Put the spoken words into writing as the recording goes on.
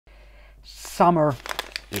Summer,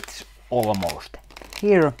 it's almost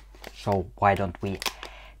here, so why don't we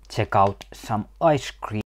check out some ice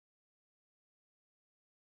creams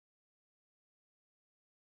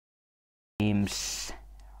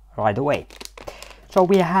right away. So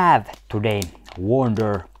we have today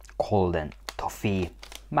Wonder Golden Toffee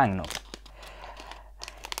Magnum,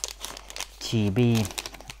 GB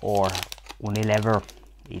or Unilever,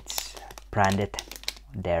 it's branded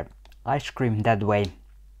their ice cream that way.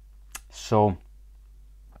 So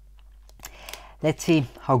let's see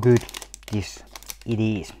how good it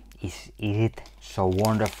is. Is it so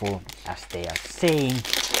wonderful as they are saying?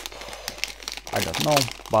 I don't know,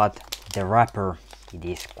 but the wrapper, it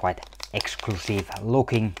is quite exclusive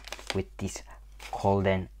looking with this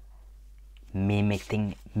golden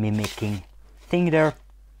mimicking thing there.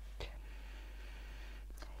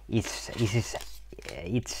 It's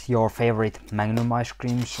your favorite Magnum ice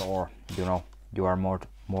creams, or you know, you are more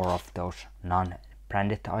of those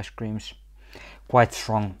non-branded ice creams? Quite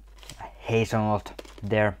strong hazelnut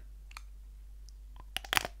there.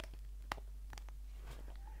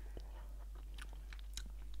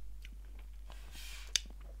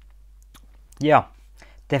 Yeah,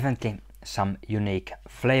 definitely some unique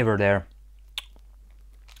flavor there,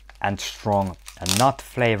 and strong nut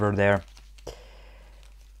flavor there.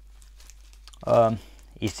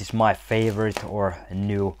 Is this my favorite or a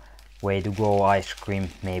new way to go ice cream?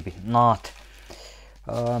 Maybe not.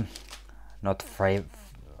 Not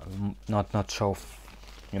so,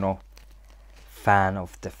 you know, fan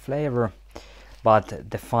of the flavor.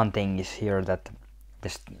 But the fun thing is here that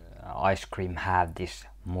this ice cream have this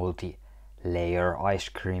multi-layer ice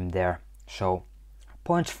cream there. So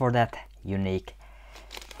points for that unique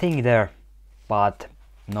thing there, but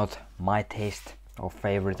not my taste or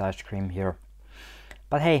favorite ice cream here.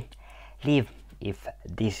 But hey, leave if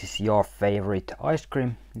this is your favorite ice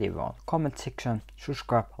cream, leave on comment section,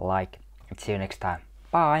 subscribe, like, and see you next time.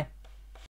 Bye!